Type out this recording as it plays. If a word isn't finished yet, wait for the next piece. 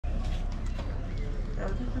So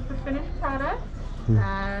this is the finished product.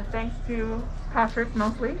 Thanks to Patrick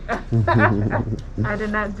mostly. I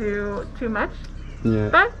did not do too much. Yeah.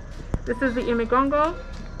 But this is the Imigongo,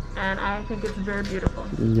 and I think it's very beautiful.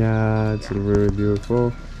 Yeah, it's very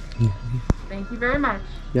beautiful. Thank you very much.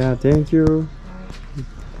 Yeah, thank you.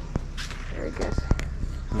 Very good.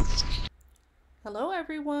 Hello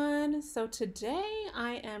everyone. So today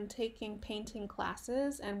I am taking painting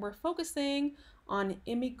classes and we're focusing on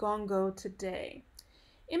Imigongo today.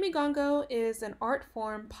 Imigongo is an art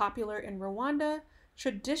form popular in Rwanda,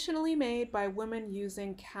 traditionally made by women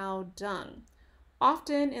using cow dung.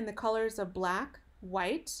 Often in the colors of black,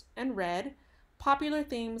 white, and red, popular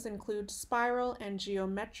themes include spiral and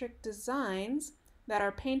geometric designs that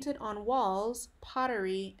are painted on walls,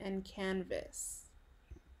 pottery, and canvas.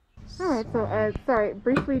 All right, so sorry,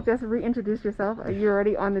 briefly just reintroduce yourself. You're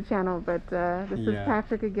already on the channel, but this is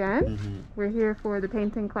Patrick again. We're here for the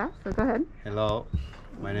painting class, so go ahead. Hello,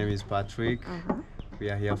 my name is Patrick. We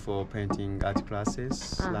are here for painting art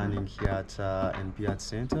classes, learning here at NP Art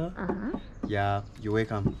Center. Yeah, you're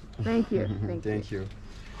welcome. Thank you. Thank you.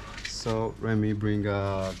 So let me bring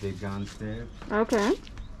the guns there. Okay.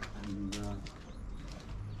 And,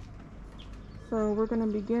 so we're going to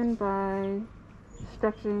begin by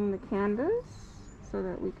stretching the canvas so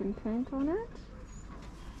that we can paint on it.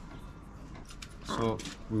 So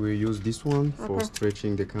we will use this one for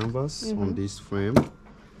stretching the canvas on this frame.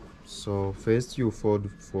 So first you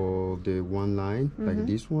fold for the one line like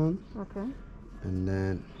this one. Okay. And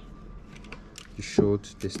then you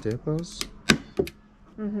shoot the steppers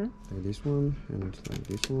like this one and like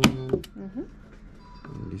this one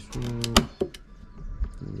and this one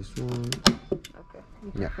and this one. Okay.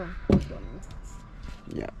 Yeah.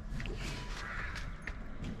 Yeah.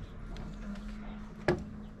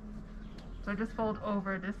 So just fold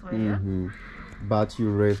over this way, yeah? But you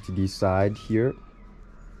left this side here.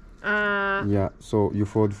 Yeah, so you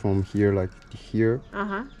fold from here like here.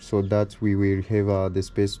 So that we will have the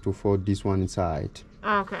space to fold this one inside.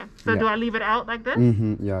 Okay. So do I leave it out like this?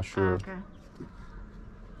 Yeah, sure. Okay.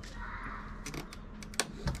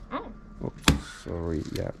 Oh, sorry.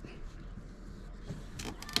 Yeah.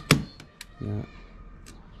 Yeah.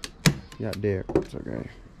 Yeah, there. It's okay.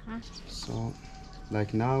 So,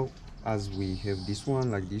 like now, as we have this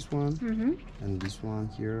one, like this one, and this one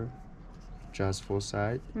here, just for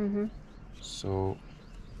side. So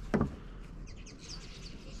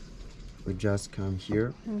we just come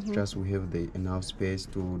here. Just we have the enough space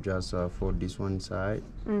to just fold this one inside.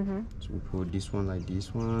 So we put this one like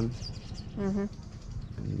this one, and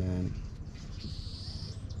then.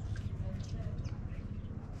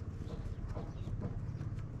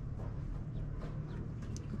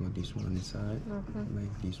 Put this one inside,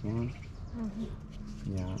 like this one.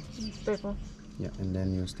 Yeah. Staple. Yeah, and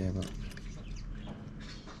then you staple.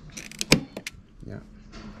 Yeah.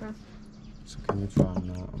 Okay. So can you try on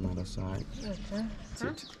another side? Okay.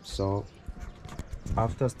 That's it. So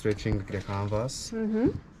after stretching the canvas,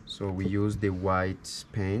 so we use the white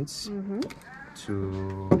paints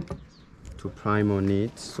to prime on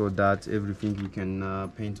it so that everything you can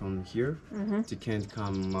paint on here, it can't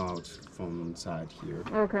come out from inside here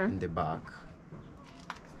in the back.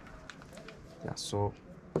 Yeah, so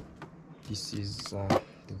this is the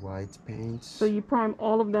white paint. So you prime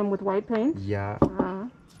all of them with white paint? Yeah.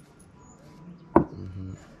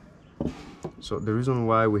 So the reason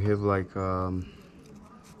why we have like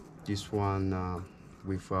this one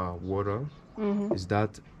with water is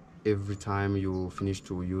that every time you finish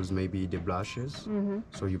to use maybe the blushes,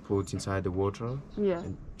 so you put inside the water,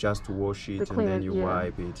 and just to wash it, and then you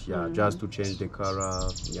wipe it, just to change the color,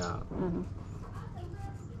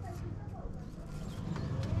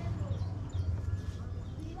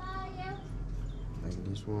 like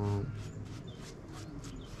this one.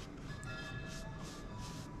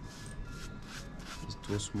 It's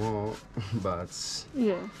too small, but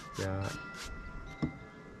yeah.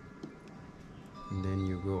 And then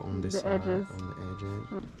you go on the side, edges. on the edges.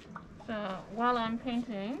 So while I'm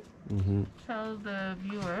painting, tell the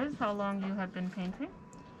viewers how long you have been painting.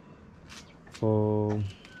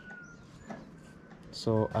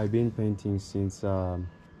 So I've been painting since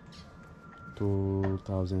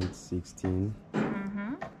 2016.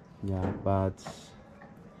 Yeah, but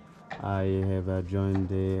I have joined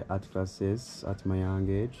the art classes at my young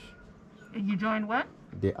age. You joined what?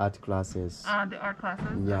 The art classes. The art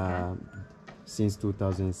classes? Yeah. Okay. Since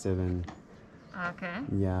 2007. Okay.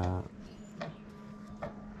 Yeah.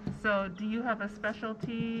 So do you have a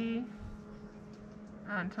specialty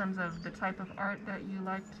in terms of the type of art that you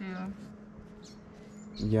like to?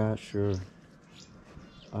 Yeah, sure.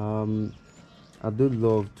 I do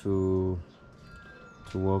love to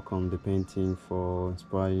to work on the painting for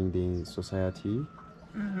inspiring the society,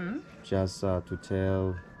 just to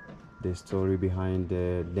tell the story behind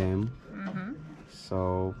them.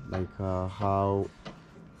 So like how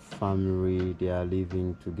family they are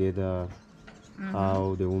living together,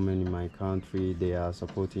 how the women in my country they are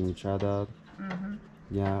supporting each other.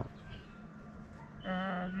 Yeah.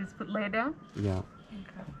 You just lay it down? Yeah.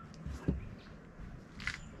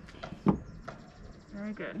 Okay.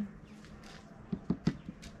 Very good.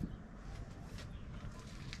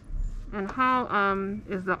 And how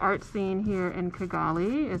is the art scene here in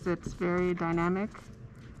Kigali? Is it very dynamic?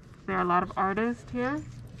 There are a lot of artists here?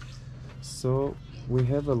 So we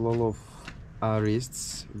have a lot of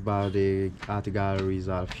artists, but the art galleries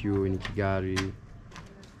are few in Kigali.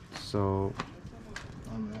 So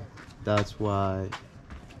that's why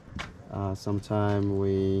sometimes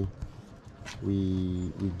we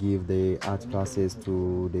give the art classes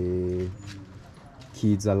to the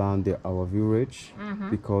kids around our village,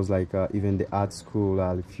 because like even the art school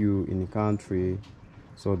are few in the country,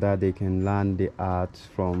 so that they can learn the art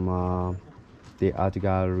from the art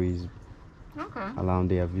galleries around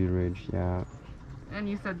their village. Yeah. And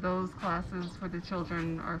you said those classes for the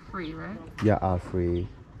children are free, right? Yeah, are free.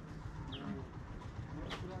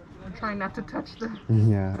 I'm trying not to touch them.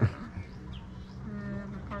 Yeah.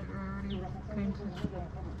 The part already painted.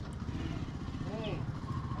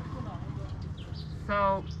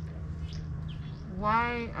 So,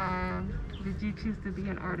 why did you choose to be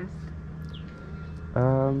an artist?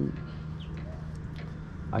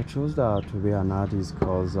 I chose that to be an artist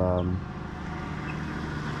because I'm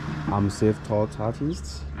self-taught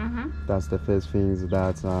artist. That's the first things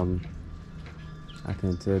that I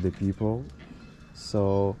can tell the people.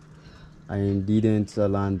 So I didn't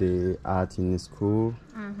learn the art in school.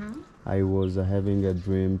 I was having a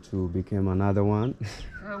dream to become another one.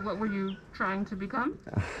 What were you trying to become?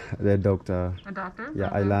 The doctor. A doctor? Yeah,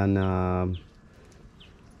 I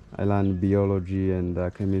learned biology and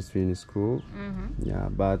chemistry in school. Yeah,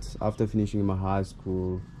 but after finishing my high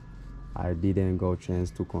school, I didn't got a chance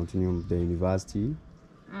to continue the university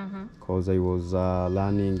because I was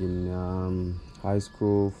learning in high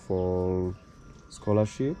school for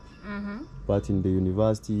scholarship, but in the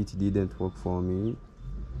university it didn't work for me.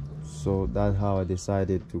 So that's how I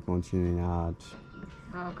decided to continue in art.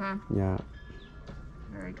 Okay. Yeah.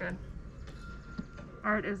 Very good.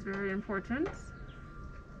 Art is very important.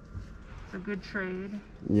 It's a good trade.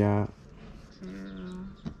 Yeah. To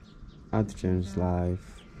Art changed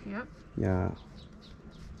life. Yep. Yeah.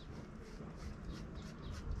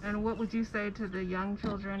 And what would you say to the young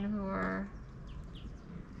children who are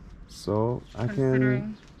So I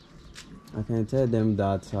considering? I can tell them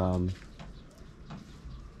that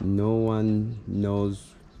no one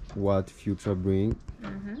knows what future brings,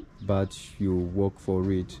 but you work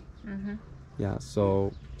for it. Yeah.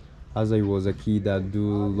 So as I was a kid, I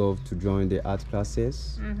do love to join the art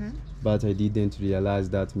classes, but I didn't realize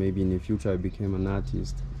that maybe in the future I became an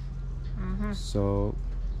artist. So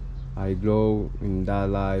I grow in that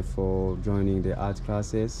life for joining the art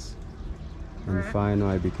classes, and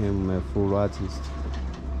finally I became a full artist.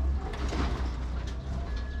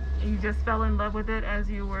 You just fell in love with it as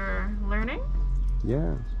you were learning?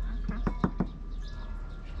 Yeah. Okay.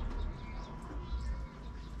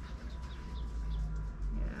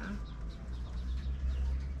 Yeah.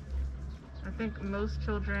 I think most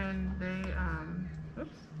children, they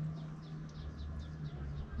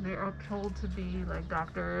are told to be like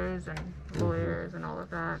doctors and lawyers and all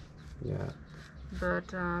of that. Yeah.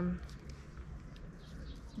 But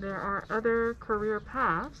there are other career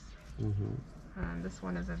paths. And this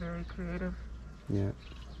one is a very creative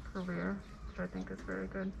career, which I think is very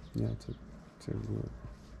good. Yeah, it's a good.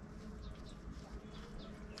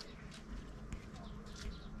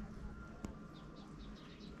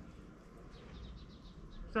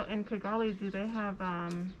 So in Kigali, do they have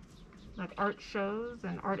like art shows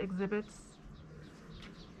and art exhibits?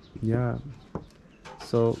 Yeah.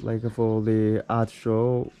 So like for the art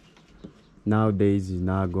show, nowadays is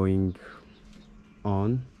not going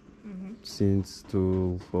on since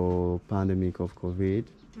for pandemic of COVID.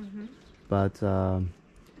 But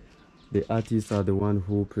the artists are the one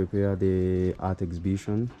who prepare the art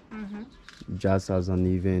exhibition just as an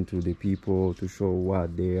event to the people to show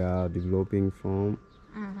what they are developing from.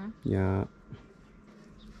 Yeah.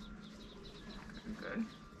 Good.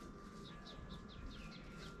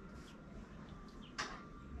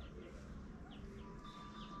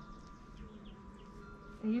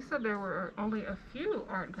 And you said there were only a few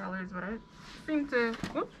art galleries, but it seems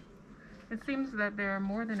that there are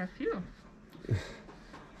more than a few.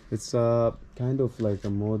 It's kind of like a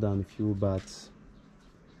more than few, but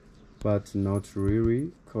but not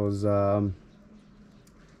really, because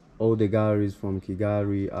all the galleries from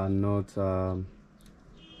Kigali are not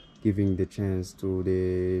giving the chance to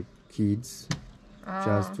the kids,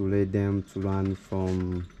 just to let them to learn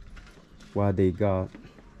from what they got.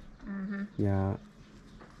 Yeah.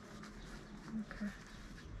 Okay.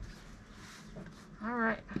 All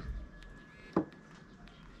right.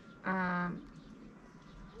 I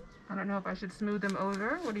don't know if I should smooth them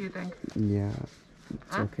over. What do you think? Yeah,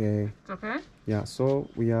 it's okay. It's okay? Yeah, so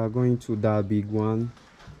we are going to that big one.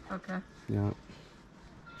 Okay. Yeah.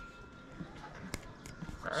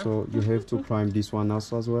 Sorry. So you have to prime this one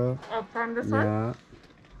also as well. I'll prime this one? Yeah.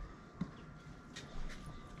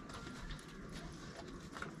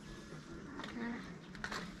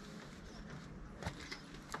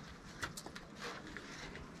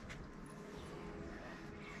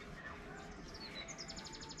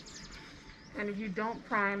 And if you don't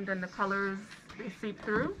prime, then the colors, they seep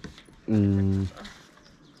through?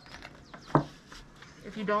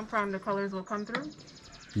 If you don't prime, the colors will come through?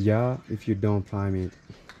 Yeah, if you don't prime it.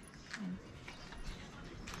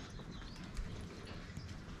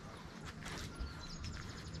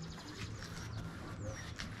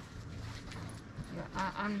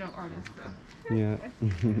 Yeah, I'm no artist, though. Yeah.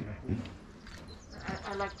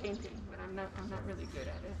 I like painting, but I'm not really good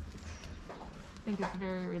at it. I think it's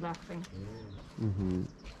very relaxing.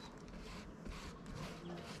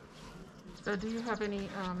 So do you have any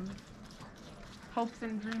hopes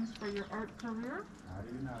and dreams for your art career?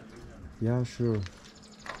 Yeah, sure.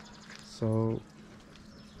 So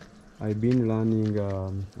I've been learning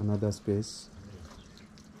another space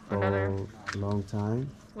for a long time.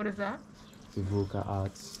 What is that? Ivuka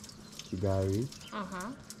Arts, Kigali.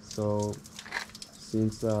 So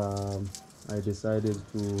since I decided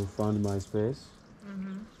to fund my space,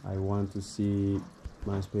 I want to see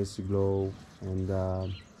my space grow and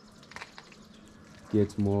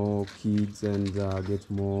get more kids and get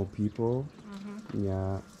more people.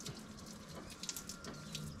 Yeah.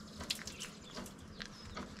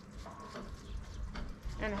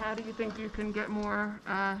 And how do you think you can get more,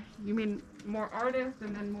 you mean more artists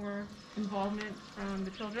and then more involvement from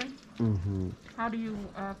the children? How do you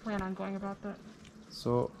plan on going about that?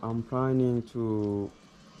 So I'm planning to,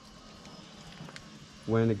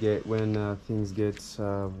 when things get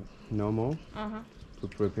normal, to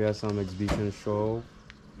prepare some exhibition show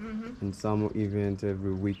and some event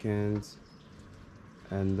every weekend,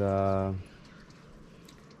 and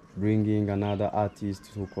bringing another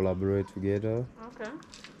artist to collaborate together. Okay.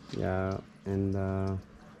 Yeah, and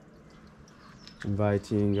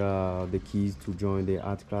inviting the kids to join the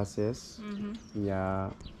art classes. Yeah.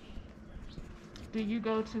 Do you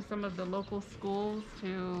go to some of the local schools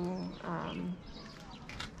to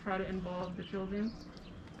try to involve the children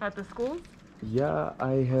at the schools? Yeah,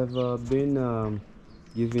 I have been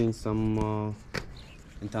giving some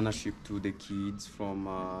internship to the kids from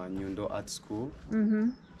Nyundo Art School,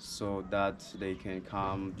 so that they can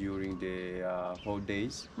come during the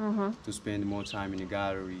holidays to spend more time in the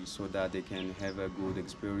gallery, so that they can have a good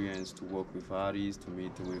experience to work with artists, to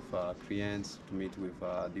meet with clients, to meet with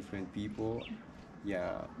different people.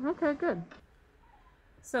 Yeah. Okay, good.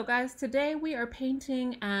 So guys, today we are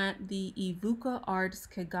painting at the Ivuka Arts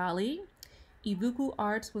Kigali. Ivuka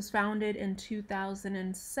Arts was founded in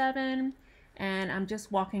 2007, and I'm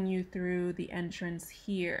just walking you through the entrance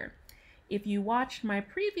here. If you watched my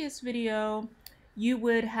previous video, you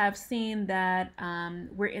would have seen that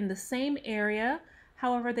we're in the same area.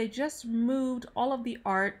 However, they just moved all of the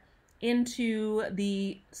art into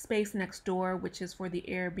the space next door, which is for the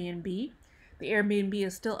Airbnb. The Airbnb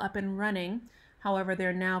is still up and running. However,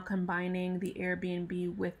 they're now combining the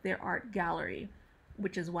Airbnb with their art gallery,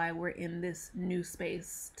 which is why we're in this new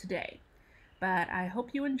space today. But I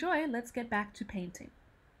hope you enjoy. Let's get back to painting.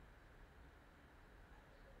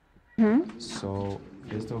 So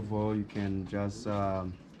first of all, you can just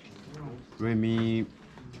let me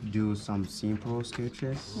do some simple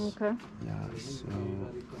sketches. Okay. Yeah. So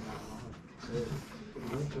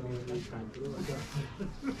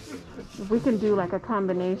If we can do like a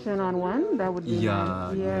combination on one, that would be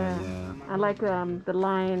yeah, nice. yeah. I like the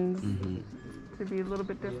lines to be a little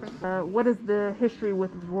bit different. What is the history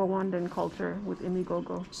with Rwandan culture with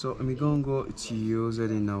Imigongo? So Imigongo, it's used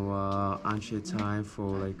in our ancient time for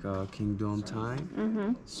like kingdom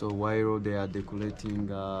time. So while they are decorating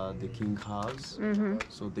the king house,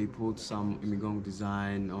 so they put some Imigongo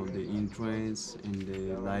design on the entrance in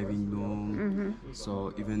the living room.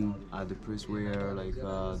 So even at the place where like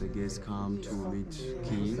the guests come to meet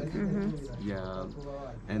king, yeah.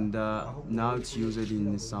 And now it's used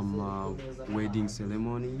in some wedding wedding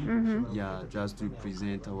ceremony. Yeah, just to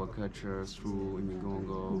present our culture through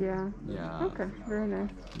Imigongo. Yeah. Yeah. Okay, very nice.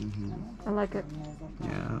 I like it.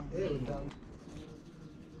 Yeah.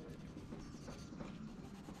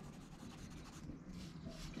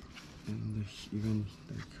 And even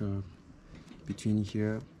like between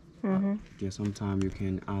here, yeah, sometimes you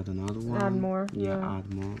can add another one. Add more. Yeah,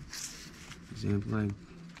 add more. Example, like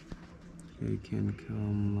here you can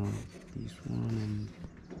come this one and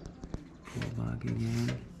go back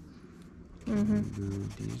again. And do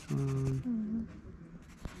this one.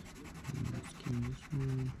 And skin this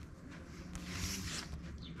one.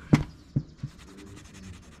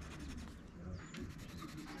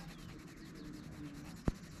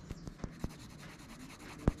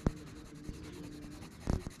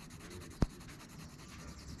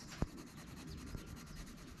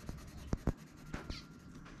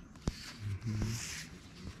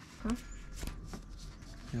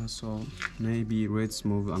 Yeah, so maybe let's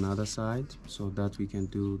move another side so that we can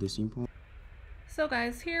do the simple. So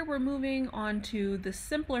guys, here we're moving on to the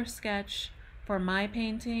simpler sketch for my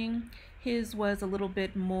painting. His was a little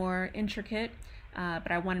bit more intricate, but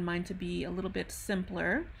I wanted mine to be a little bit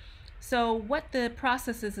simpler. So what the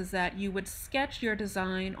process is that you would sketch your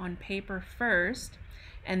design on paper first,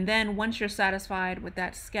 and then once you're satisfied with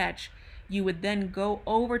that sketch, you would then go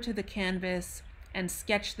over to the canvas and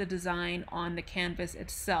sketch the design on the canvas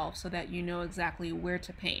itself so that you know exactly where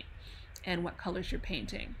to paint and what colors you're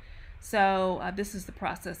painting. So this is the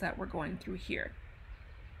process that we're going through here.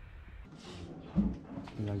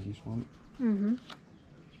 You like this one?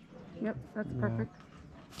 Yep, that's perfect.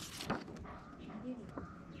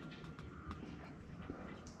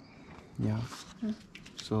 Yeah.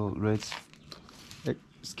 So let's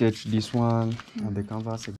sketch this one on the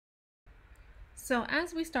canvas. So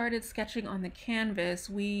as we started sketching on the canvas,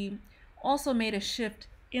 we also made a shift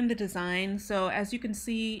in the design. So as you can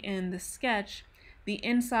see in the sketch, the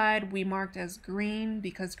inside we marked as green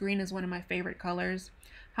because green is one of my favorite colors.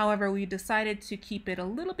 However, we decided to keep it a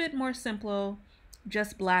little bit more simple,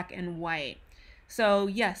 just black and white. So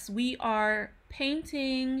yes, we are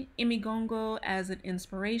painting Imigongo as an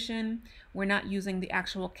inspiration. We're not using the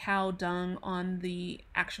actual cow dung on the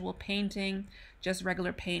actual painting, just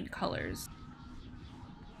regular paint colors.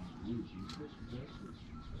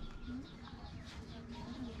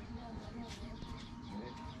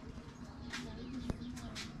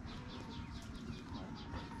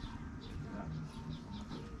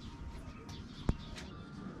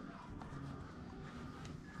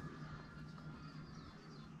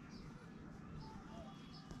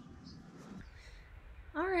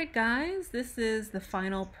 Alright guys, this is the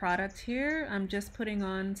final product here. I'm just putting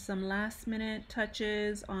on some last minute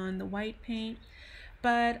touches on the white paint,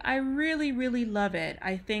 but I really love it.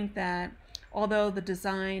 I think that although the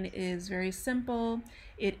design is very simple,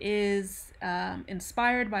 it is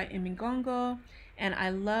inspired by Imigongo, and I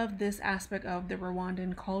love this aspect of the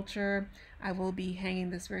Rwandan culture. I will be hanging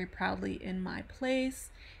this very proudly in my place,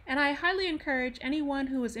 and I highly encourage anyone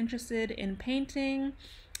who is interested in painting.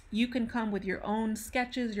 You can come with your own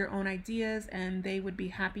sketches, your own ideas, and they would be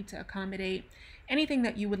happy to accommodate anything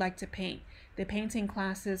that you would like to paint. The painting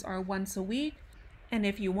classes are once a week, and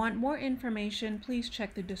if you want more information, please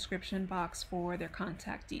check the description box for their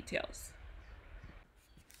contact details.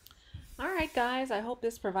 Alright guys, I hope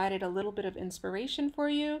this provided a little bit of inspiration for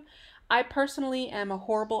you. I personally am a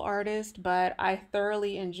horrible artist, but I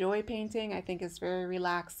thoroughly enjoy painting. I think it's very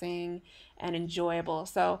relaxing and enjoyable.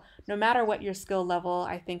 So no matter what your skill level,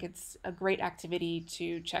 I think it's a great activity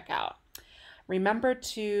to check out. Remember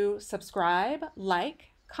to subscribe,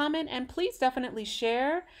 like, comment, and please definitely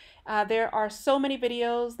share. There are so many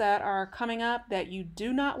videos that are coming up that you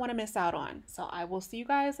do not want to miss out on. So I will see you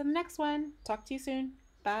guys in the next one. Talk to you soon.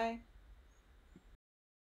 Bye.